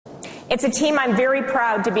It's a team I'm very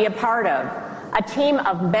proud to be a part of, a team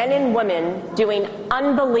of men and women doing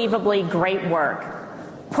unbelievably great work,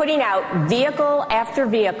 putting out vehicle after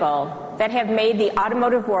vehicle that have made the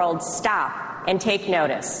automotive world stop and take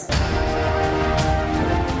notice.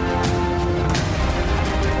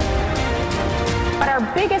 But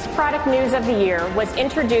our biggest product news of the year was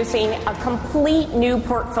introducing a complete new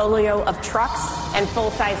portfolio of trucks and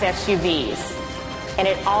full-size SUVs. And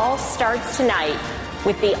it all starts tonight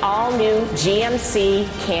with the all-new GMC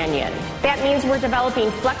Canyon. That means we're developing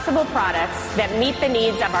flexible products that meet the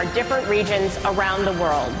needs of our different regions around the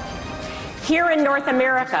world. Here in North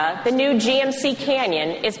America, the new GMC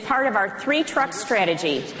Canyon is part of our 3-truck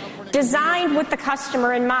strategy, designed with the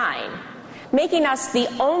customer in mind, making us the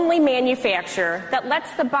only manufacturer that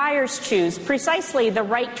lets the buyers choose precisely the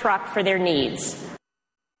right truck for their needs.